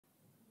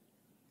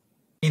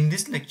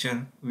this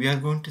lecture, we are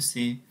going to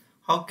see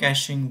how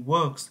caching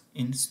works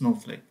in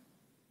Snowflake.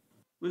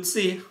 We'll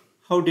see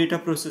how data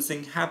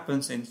processing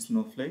happens in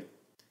Snowflake,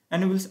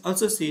 and we'll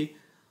also see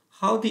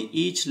how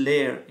each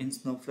layer in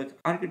Snowflake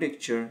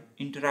architecture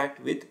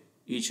interact with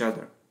each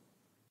other.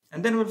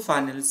 And then we'll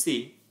finally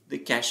see the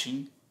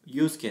caching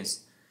use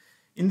case.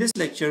 In this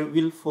lecture,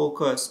 we'll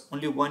focus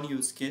only one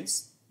use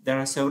case. There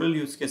are several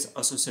use cases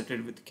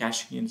associated with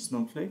caching in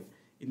Snowflake.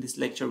 In this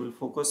lecture, we'll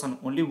focus on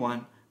only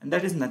one, and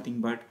that is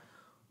nothing but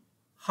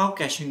how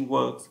caching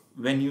works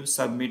when you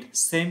submit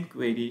same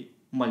query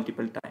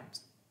multiple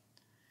times.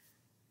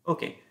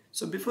 Okay,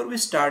 so before we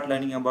start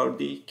learning about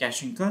the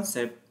caching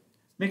concept,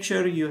 make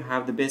sure you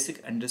have the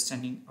basic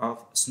understanding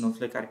of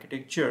Snowflake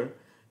architecture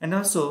and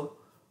also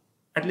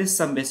at least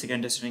some basic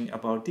understanding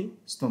about the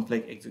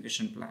Snowflake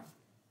execution plan.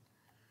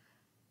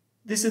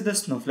 This is the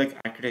Snowflake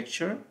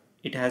architecture.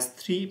 It has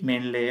three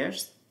main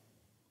layers.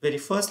 Very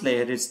first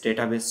layer is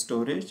database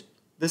storage.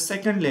 The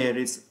second layer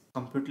is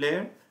compute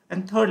layer,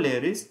 and third layer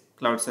is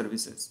cloud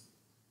services.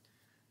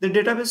 The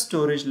database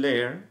storage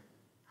layer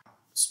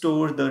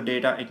stores the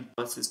data in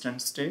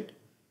persistent state.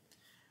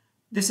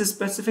 This is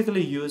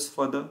specifically used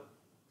for the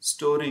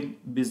storing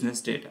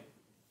business data.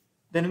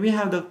 Then we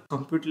have the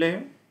compute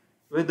layer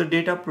where the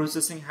data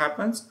processing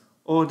happens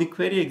or the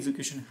query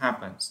execution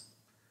happens.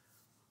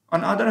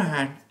 On the other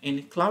hand,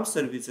 in cloud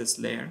services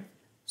layer,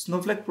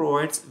 Snowflake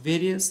provides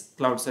various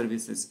cloud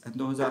services, and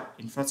those are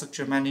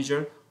infrastructure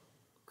manager,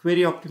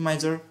 query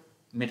optimizer,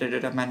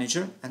 metadata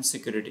manager, and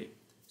security.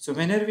 So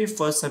whenever we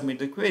first submit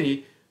the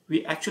query,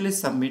 we actually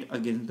submit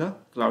against the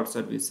cloud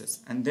services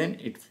and then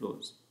it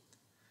flows.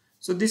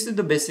 So this is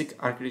the basic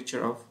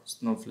architecture of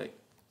Snowflake.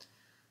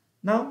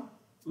 Now,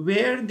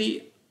 where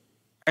the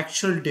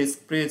actual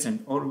disk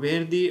present or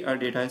where the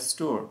data is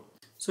stored.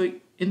 So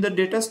in the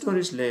data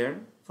storage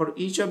layer, for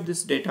each of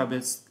this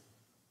database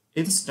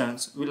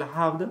instance, we'll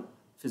have the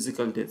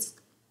physical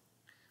disk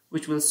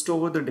which will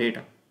store the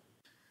data.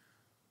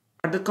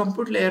 At the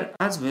compute layer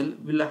as well,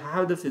 we'll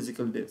have the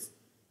physical disk.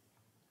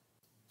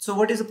 So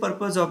what is the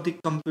purpose of the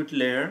compute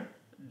layer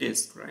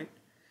disk, right?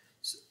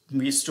 So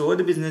we store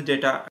the business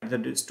data at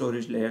the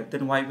storage layer,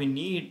 then why we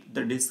need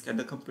the disk at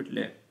the compute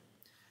layer?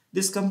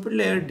 This compute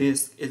layer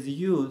disk is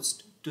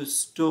used to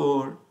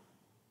store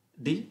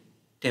the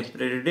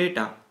temporary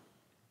data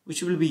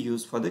which will be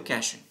used for the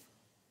caching.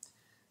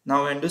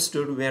 Now we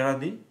understood where are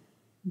the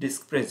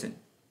disks present.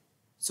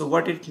 So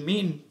what it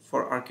means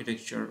for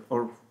architecture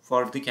or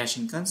for the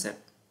caching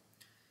concept.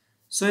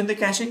 So in the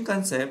caching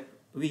concept,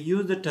 we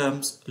use the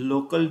terms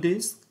local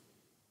disk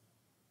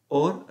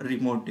or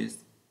remote disk.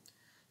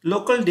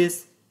 Local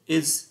disk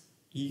is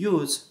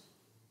used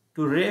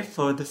to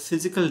refer the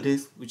physical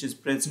disk which is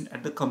present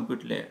at the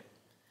compute layer.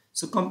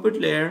 So compute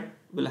layer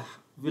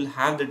will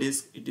have the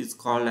disk, it is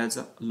called as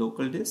a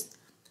local disk,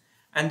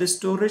 and the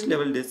storage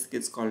level disk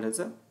is called as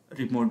a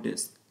remote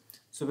disk.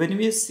 So when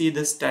we see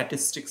the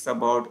statistics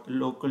about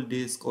local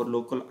disk or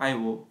local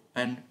IO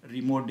and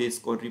remote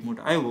disk or remote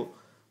IO,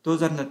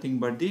 those are nothing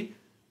but the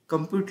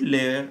compute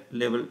layer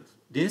level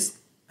disk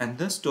and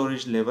the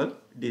storage level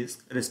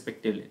disk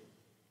respectively.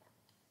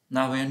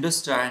 Now we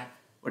understand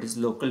what is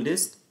local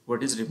disk,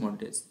 what is remote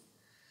disk.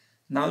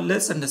 Now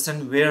let's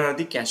understand where are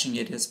the caching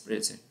areas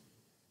present.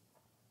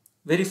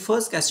 Very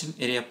first caching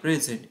area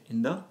present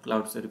in the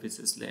cloud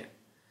services layer.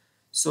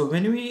 So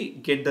when we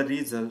get the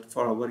result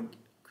for our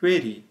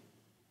query,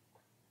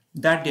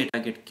 that data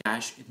get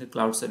cached in the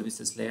cloud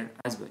services layer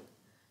as well.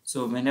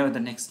 So whenever the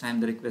next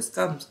time the request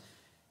comes,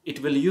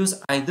 it will use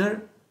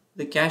either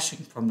the caching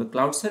from the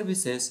cloud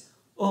services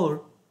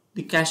or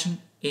the caching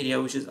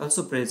area which is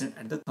also present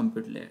at the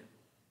compute layer.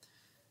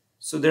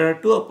 So there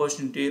are two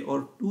opportunities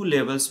or two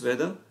levels where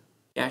the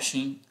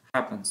caching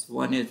happens.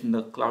 One is in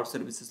the cloud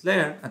services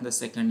layer and the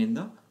second in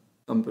the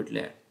compute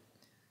layer.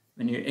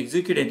 When you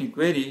execute any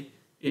query,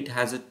 it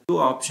has two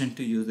options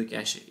to use the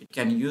cache. It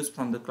can use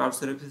from the cloud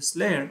services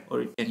layer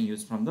or it can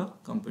use from the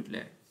compute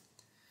layer.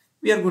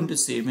 We are going to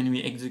see when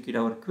we execute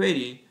our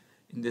query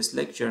in this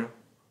lecture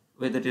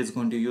whether it is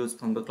going to use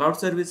from the cloud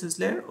services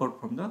layer or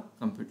from the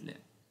compute layer.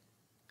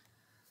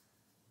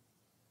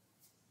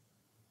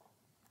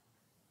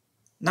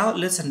 Now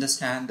let's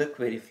understand the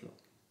query flow.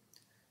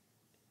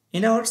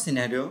 In our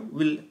scenario,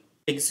 we'll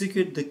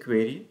execute the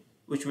query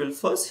which will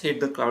first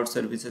hit the cloud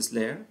services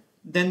layer.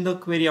 Then the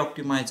query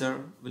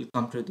optimizer will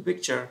come to the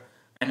picture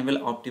and will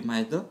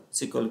optimize the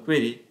SQL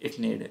query if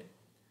needed.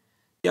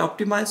 The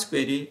optimized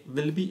query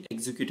will be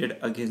executed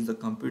against the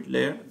compute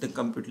layer. The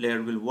compute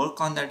layer will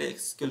work on that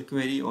SQL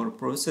query or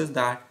process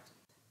that,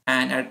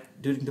 and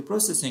during the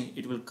processing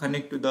it will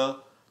connect to the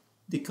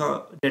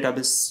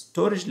database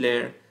storage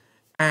layer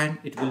and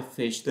it will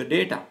fetch the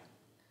data.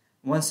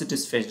 Once it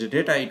is fetched the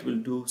data, it will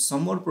do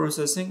some more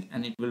processing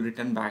and it will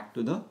return back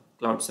to the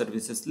cloud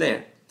services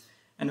layer.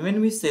 And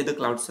when we say the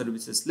cloud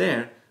services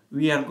layer,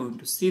 we are going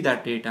to see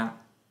that data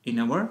in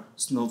our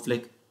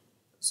Snowflake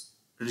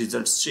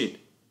results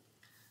sheet.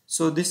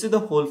 So this is the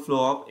whole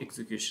flow of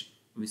execution.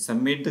 We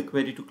submit the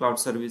query to cloud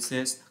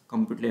services,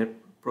 compute layer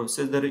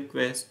process the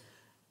request,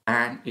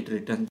 and it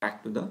returns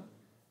back to the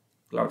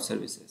cloud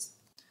services.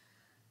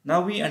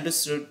 Now we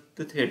understood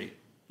the theory.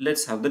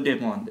 Let's have the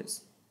demo on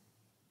this.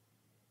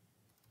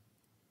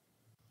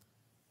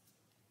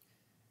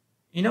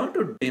 In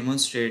order to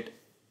demonstrate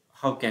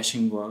how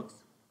caching works,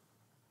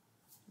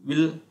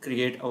 we'll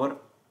create our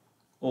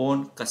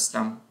own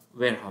custom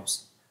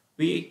warehouse.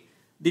 The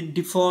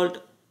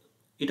default,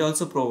 it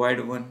also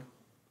provide one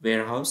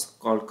warehouse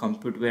called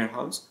compute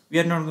warehouse. We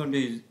are not going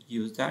to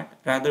use that,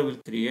 rather we'll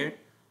create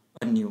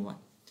a new one.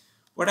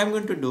 What I'm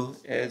going to do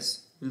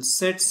is we'll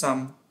set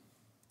some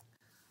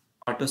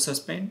auto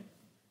suspend.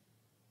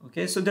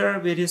 Okay, so there are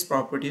various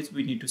properties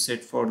we need to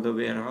set for the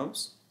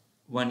warehouse.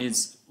 One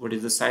is what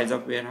is the size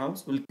of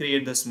warehouse. We'll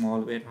create the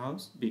small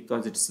warehouse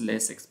because it's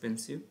less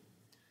expensive.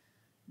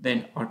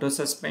 Then auto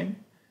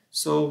suspend.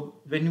 So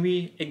when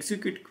we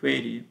execute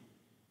query,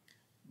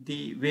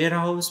 the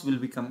warehouse will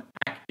become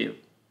active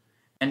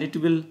and it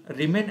will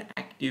remain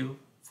active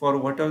for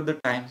whatever the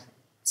time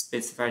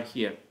specified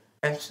here.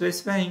 I'm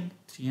specifying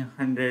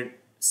 300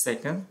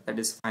 seconds, that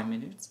is 5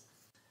 minutes.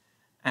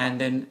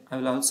 And then I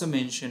will also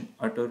mention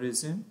auto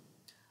resume.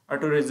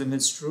 Auto resume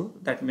is true.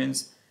 That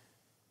means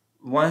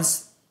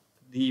once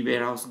the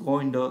warehouse go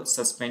in the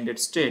suspended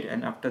state,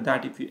 and after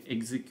that if you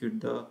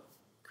execute the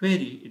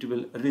query, it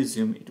will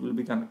resume, it will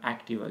become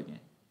active again.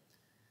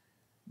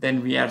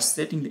 Then we are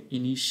setting the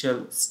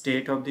initial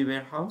state of the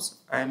warehouse.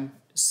 I am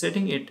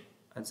setting it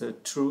as a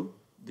true,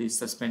 the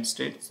suspend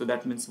state. So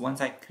that means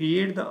once I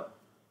create the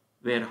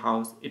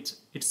warehouse,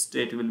 its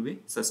state will be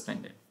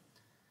suspended.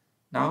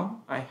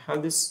 Now I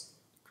have this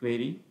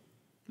query.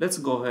 Let's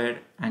go ahead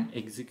and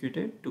execute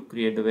it to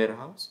create the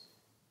warehouse.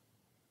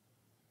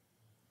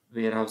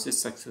 Warehouse is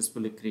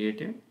successfully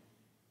created,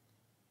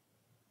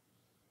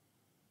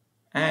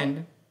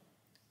 and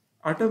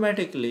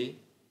automatically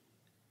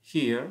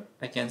here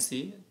I can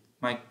see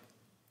my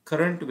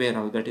current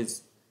warehouse, that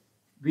is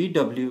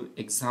VW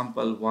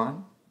example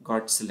 1,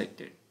 got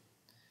selected,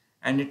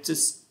 and its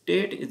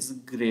state is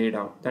grayed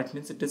out. That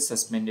means it is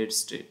suspended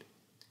state.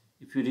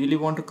 If you really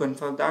want to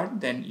confirm that,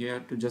 then you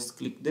have to just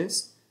click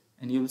this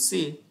and you will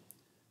see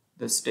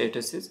the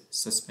status is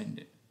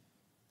suspended.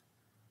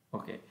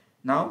 Okay,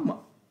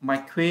 now my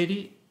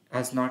query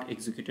has not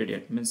executed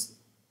yet. Means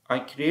I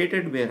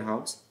created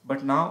warehouse,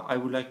 but now I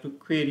would like to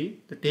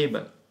query the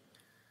table.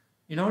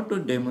 In order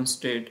to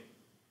demonstrate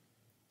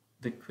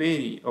the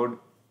query or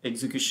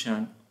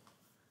execution,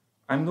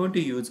 I'm going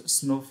to use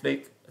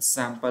Snowflake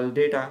sample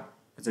data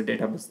as a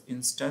database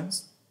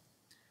instance,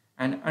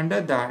 and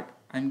under that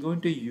I'm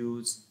going to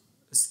use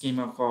a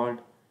schema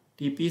called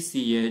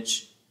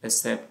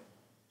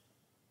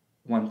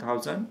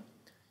tpchsf1000.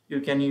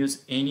 You can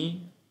use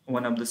any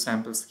one of the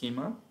sample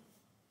schema,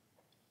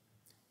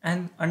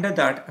 and under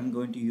that I'm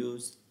going to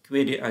use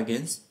query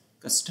against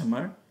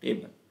customer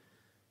table.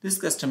 This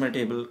customer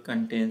table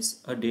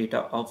contains a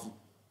data of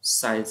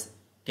size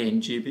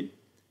 10 GB.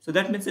 So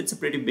that means it's a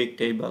pretty big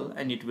table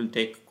and it will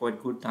take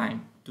quite good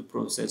time to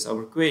process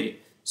our query.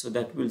 So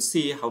that we'll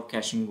see how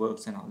caching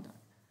works and all that.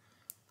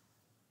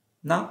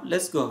 Now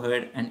let's go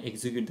ahead and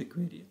execute the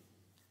query.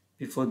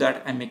 Before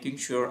that, I'm making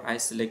sure I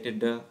selected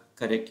the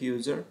correct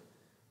user.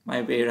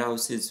 My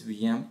warehouse is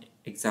VM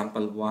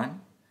example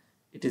 1.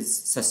 It is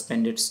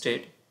suspended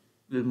state.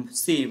 We'll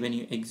see when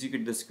you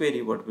execute this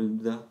query what will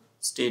be the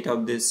state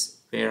of this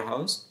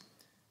warehouse.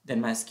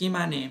 Then my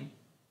schema name,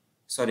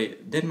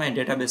 then my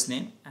database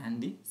name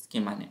and the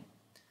schema name.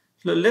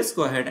 So let's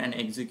go ahead and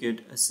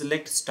execute a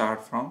select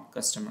start from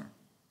customer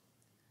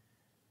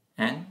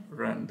and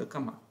run the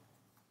command.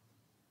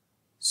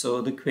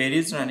 So the query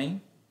is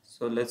running.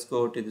 So let's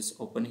go to this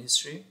open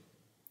history.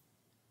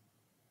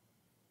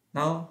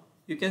 Now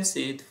you can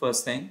see the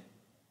first thing,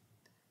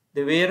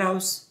 the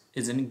warehouse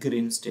is in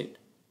green state.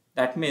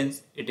 That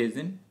means it is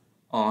in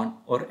on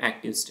or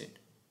active state.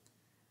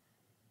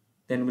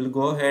 Then we'll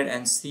go ahead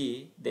and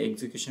see the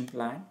execution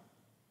plan.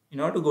 In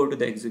order to go to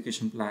the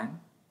execution plan,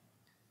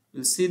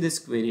 we'll see this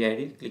query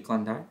ID, click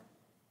on that.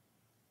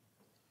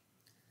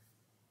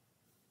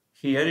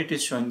 Here it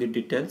is showing the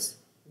details,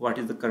 what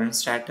is the current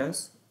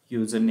status,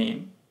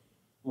 username,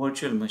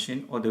 virtual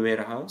machine or the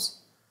warehouse.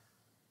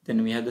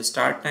 Then we have the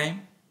start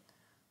time,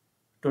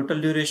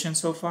 total duration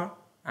so far,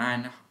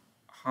 and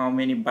how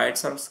many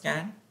bytes are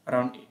scanned.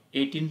 Around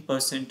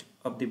 18%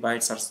 of the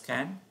bytes are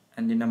scanned,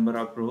 and the number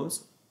of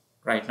rows,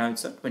 right now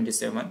it's at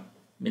 27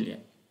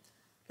 million.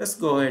 Let's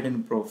go ahead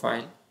and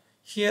profile.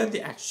 Here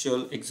the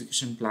actual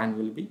execution plan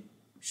will be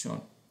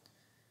shown.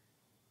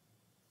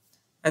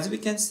 As we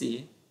can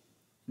see,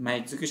 in my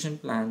execution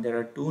plan there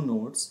are two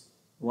nodes.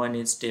 One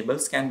is table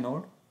scan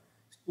node,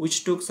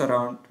 which took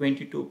around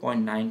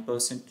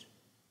 22.9%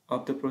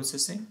 of the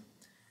processing,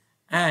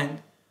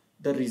 and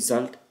the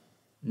result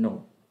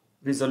node.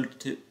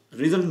 Result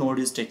node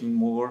is taking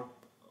more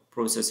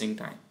processing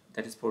time,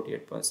 that is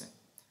 48%.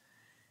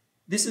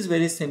 This is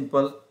very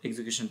simple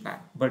execution plan,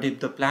 but if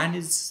the plan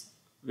is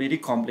very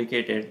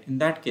complicated, in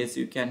that case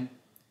you can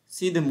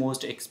see the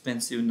most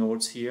expensive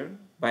nodes here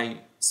by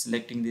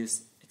selecting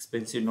this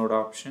expensive node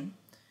option.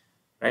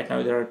 Right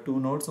now there are two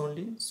nodes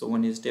only, so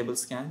one is table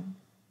scan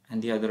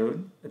and the other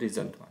one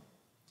result one.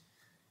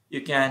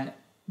 You can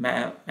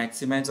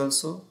maximize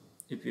also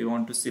if you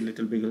want to see a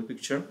little bigger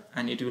picture,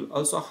 and it will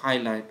also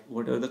highlight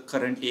whatever the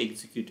currently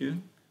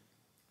executing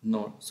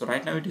node. So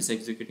right now it is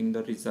executing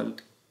the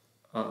result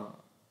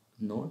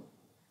node.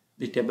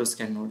 The table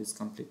scan node is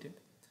completed.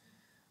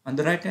 On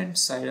the right hand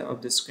side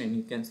of the screen,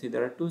 you can see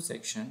there are two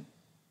sections.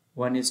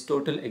 One is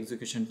total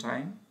execution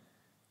time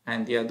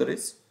and the other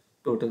is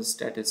total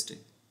statistic.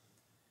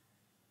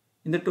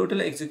 In the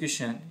total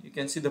execution, you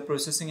can see the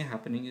processing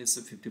happening is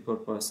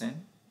 54%.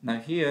 Now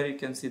here you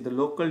can see the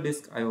local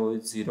disk I/O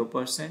is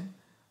 0%,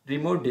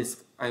 remote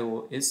disk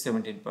I/O is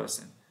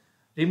 17%.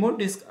 Remote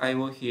disk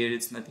I/O here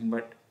is nothing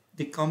but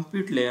the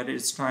compute layer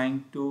is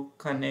trying to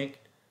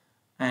connect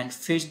and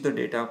fetch the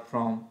data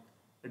from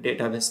the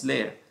database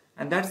layer,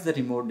 and that's the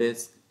remote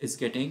disk is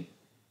getting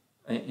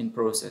in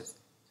process.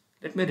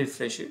 Let me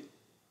refresh it.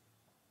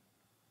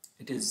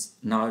 It is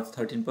now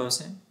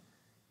 13%.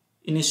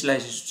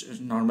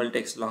 Initialization normal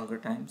takes longer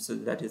time, so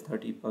that is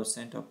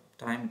 30% of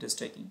time it is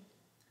taking.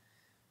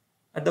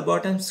 At the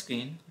bottom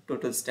screen,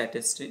 total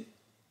statistic,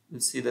 you'll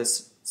see the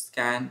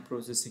scan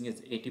processing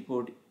is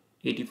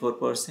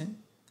 84%.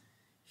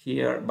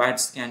 Here byte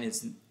scan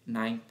is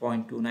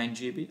 9.29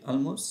 GB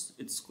almost.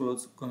 It's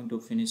going to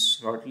finish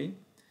shortly.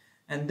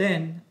 And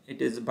then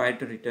it is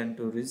byte return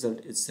to result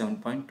is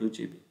 7.2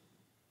 GB.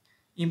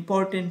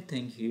 Important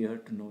thing here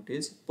to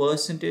notice,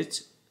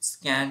 percentage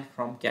scan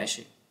from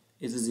cache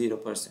is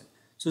 0%.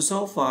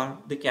 So far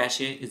the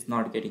cache is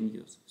not getting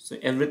used. So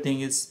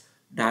everything is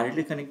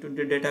directly connected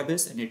to the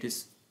database and it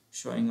is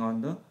showing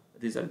on the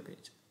result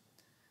page.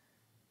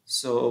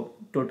 So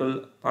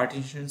total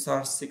partitions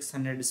are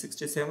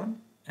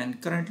 667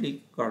 and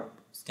currently got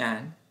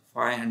scan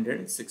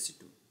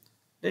 562.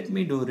 Let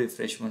me do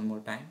refresh one more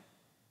time.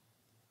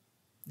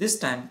 This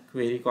time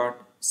query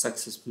got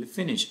successfully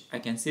finished. I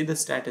can see the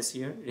status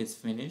here is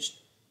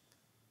finished.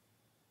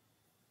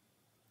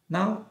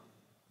 Now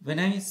when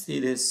I see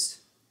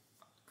this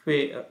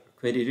query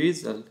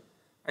result,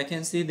 I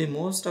can see the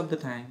most of the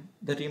time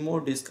the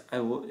remote disk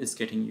I/O is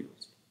getting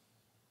used.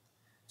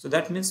 So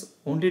that means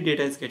only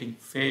data is getting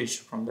fetched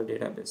from the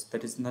database.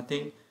 That is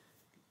nothing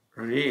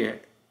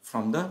read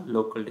from the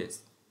local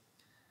disk.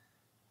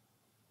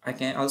 I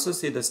can also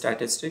see the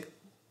statistic,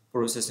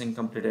 processing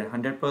completed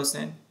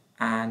 100%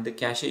 and the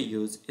cache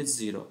use is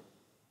 0.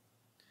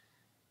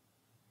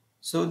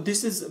 So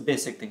this is a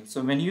basic thing.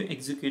 So when you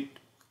execute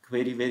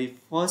query very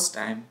first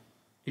time,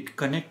 it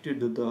connected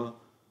to the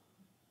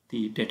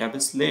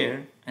database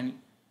layer and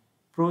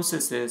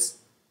processes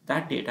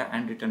that data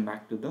and return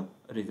back to the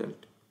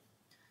result.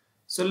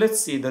 So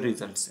let's see the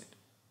result set.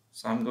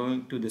 So I'm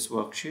going to this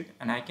worksheet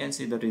and I can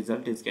see the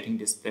result is getting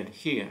displayed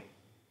here.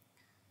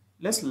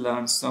 Let's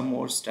learn some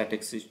more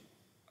statistics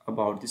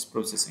about this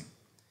processing.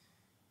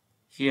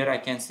 Here I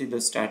can see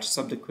the status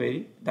of the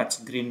query.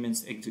 That's green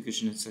means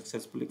execution is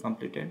successfully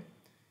completed.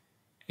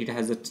 It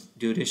has a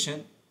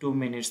duration 2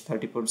 minutes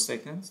 34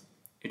 seconds.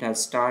 It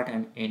has start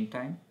and end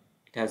time.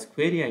 It has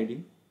query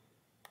ID,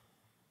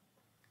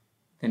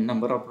 the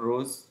number of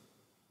rows,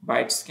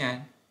 byte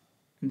scan,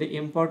 and the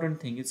important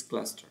thing is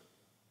cluster.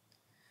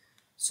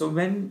 So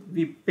when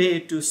we pay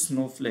to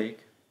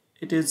Snowflake,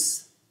 it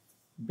is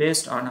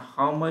based on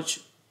how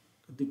much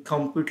the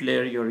compute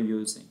layer you're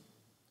using.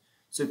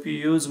 So if you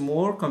use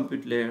more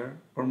compute layer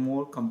or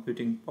more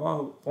computing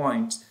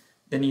points,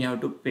 then you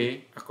have to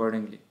pay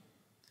accordingly.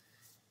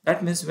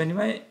 That means when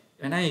I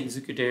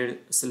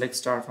executed select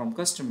star from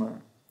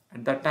customer,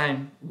 at that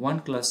time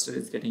one cluster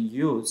is getting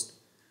used,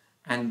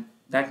 and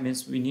that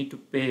means we need to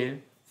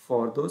pay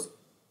for those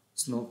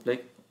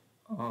Snowflake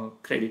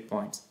credit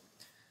points.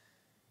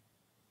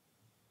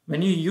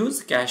 When you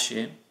use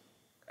cache,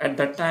 at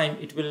that time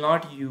it will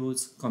not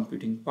use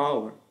computing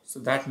power. So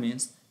that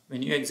means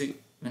when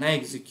I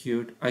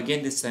execute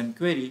again the same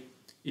query,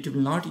 it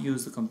will not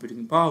use the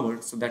computing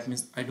power. So that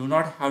means I do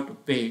not have to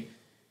pay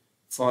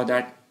for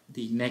that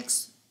the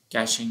next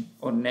caching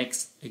or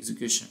next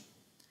execution,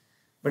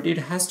 but it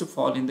has to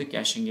fall in the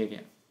caching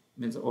area,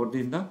 means or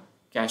in the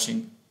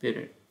caching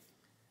period.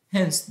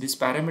 Hence this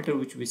parameter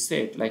which we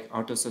set like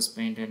auto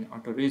suspend and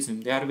auto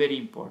resume, they are very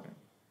important.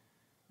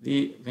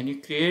 When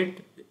you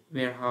create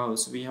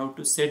warehouse, we have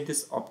to set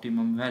this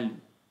optimum value,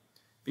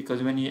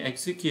 because when you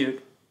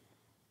execute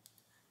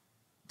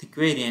the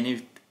query and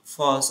it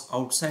falls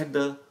outside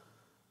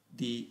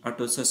the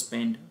auto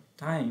suspend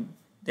time,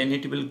 then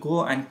it will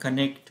go and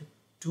connect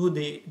to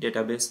the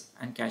database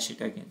and cache it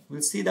again.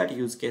 We'll see that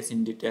use case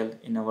in detail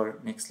in our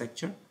next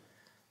lecture.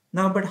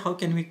 Now, but how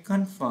can we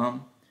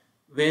confirm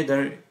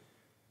whether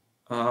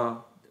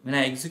when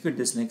I execute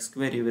this next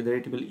query, whether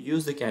it will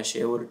use the cache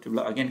or it will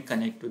again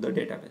connect to the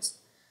database?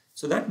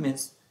 So that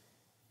means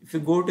if you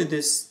go to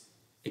this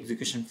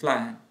execution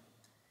flag,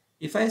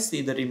 if I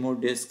see the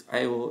remote disk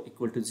I/O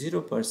equal to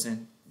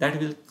 0%, that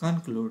will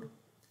conclude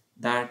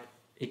that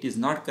it is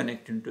not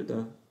connected to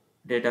the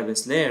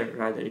database layer,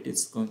 rather it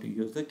is going to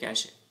use the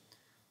cache.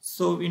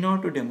 So in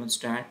order to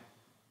demonstrate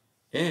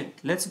it,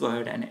 let's go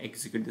ahead and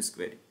execute this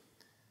query.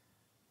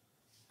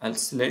 I'll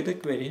select the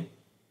query.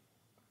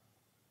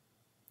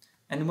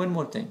 And one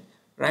more thing,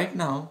 Right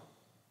now,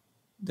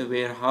 the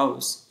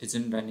warehouse is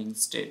in running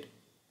state.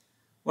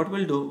 What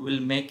we'll do, we'll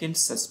make it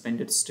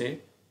suspended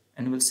state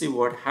and we'll see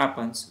what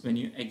happens when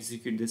you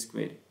execute this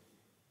query.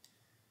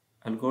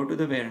 I'll go to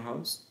the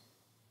warehouse.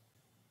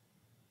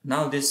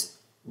 Now this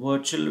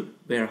virtual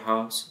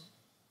warehouse,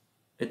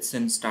 it's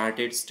in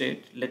started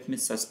state. Let me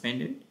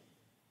suspend it.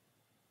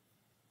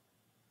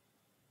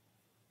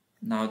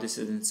 Now this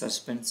is in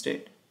suspend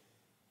state.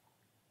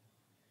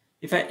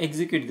 If I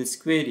execute this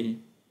query,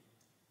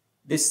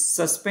 this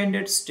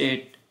suspended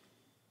state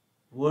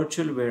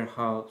virtual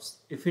warehouse,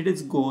 if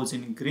it goes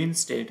in green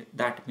state,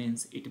 that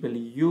means it will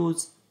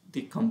use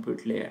the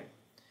compute layer.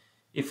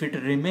 If it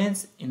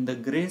remains in the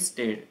gray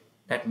state,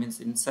 that means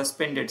in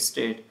suspended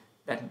state,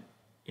 that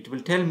it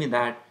will tell me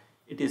that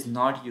it is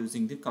not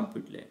using the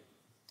compute layer.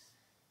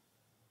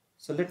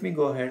 So let me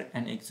go ahead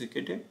and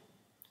execute it.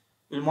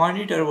 We'll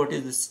monitor what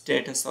is the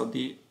status of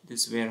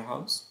this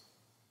warehouse.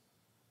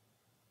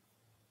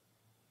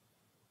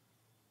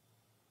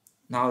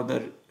 Now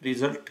the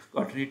result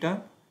got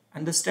returned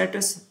and the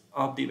status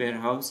of the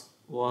warehouse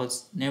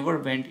was never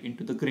went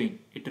into the green.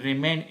 It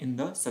remained in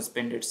the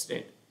suspended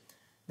state.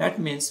 That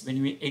means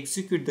when we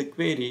execute the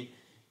query,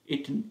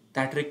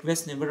 that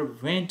request never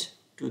went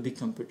to the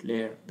compute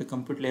layer. The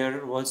compute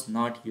layer was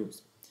not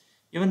used.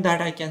 Even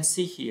that I can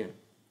see here.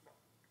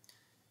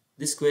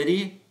 This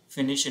query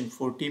finished in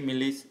 40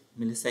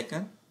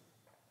 milliseconds.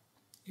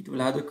 It will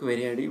have the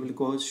query ID, will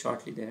go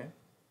shortly there.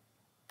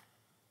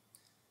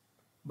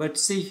 But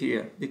see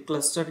here, the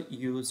cluster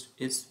used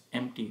is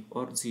empty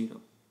or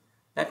 0.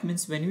 That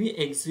means when we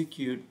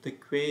execute the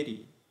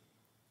query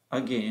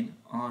again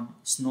on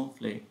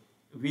Snowflake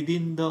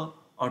within the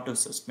auto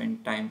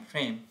suspend time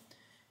frame,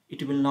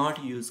 it will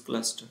not use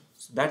cluster.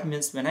 So that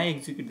means when I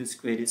execute this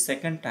query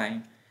second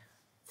time,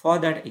 for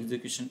that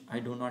execution I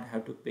do not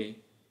have to pay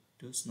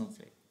to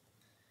Snowflake.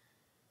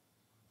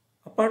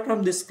 Apart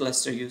from this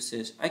cluster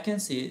usage, I can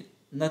see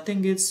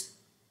nothing is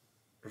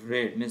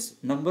read, means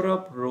number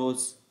of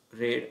rows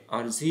read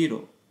are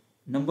 0,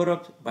 number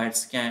of bytes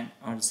scanned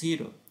are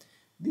 0.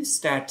 This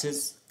stats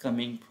is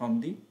coming from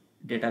the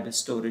database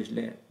storage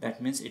layer.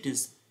 That means it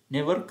is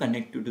never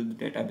connected to the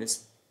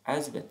database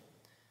as well.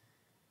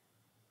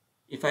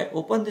 If I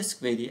open this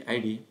query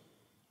ID,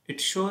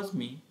 it shows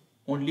me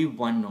only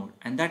one node,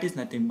 and that is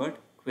nothing but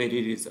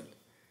query result.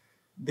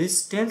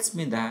 This tells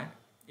me that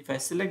if I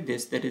select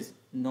this, there is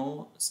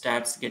no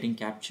stats getting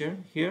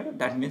captured here.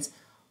 That means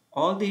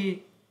all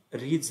the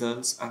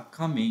results are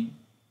coming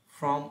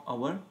from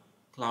our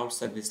cloud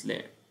service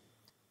layer.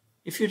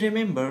 If you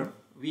remember,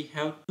 we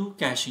have two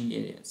caching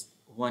areas.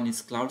 One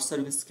is cloud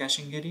service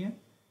caching area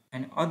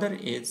and other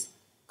is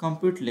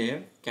compute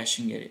layer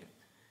caching area.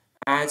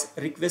 As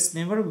request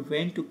never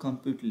went to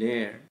compute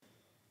layer,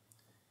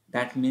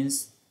 that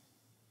means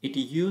it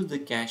used the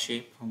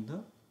cache from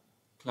the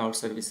cloud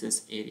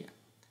services area.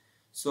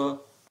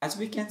 So as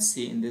we can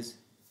see in this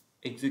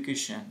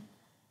execution,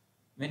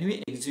 when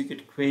we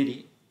execute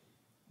query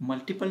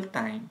multiple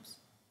times,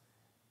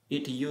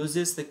 it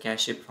uses the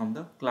cache from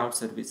the cloud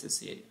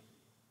services area.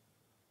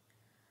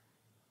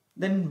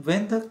 Then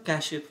when the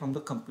cache from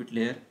the compute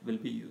layer will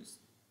be used,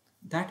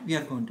 that we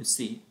are going to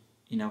see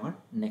in our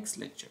next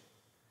lecture.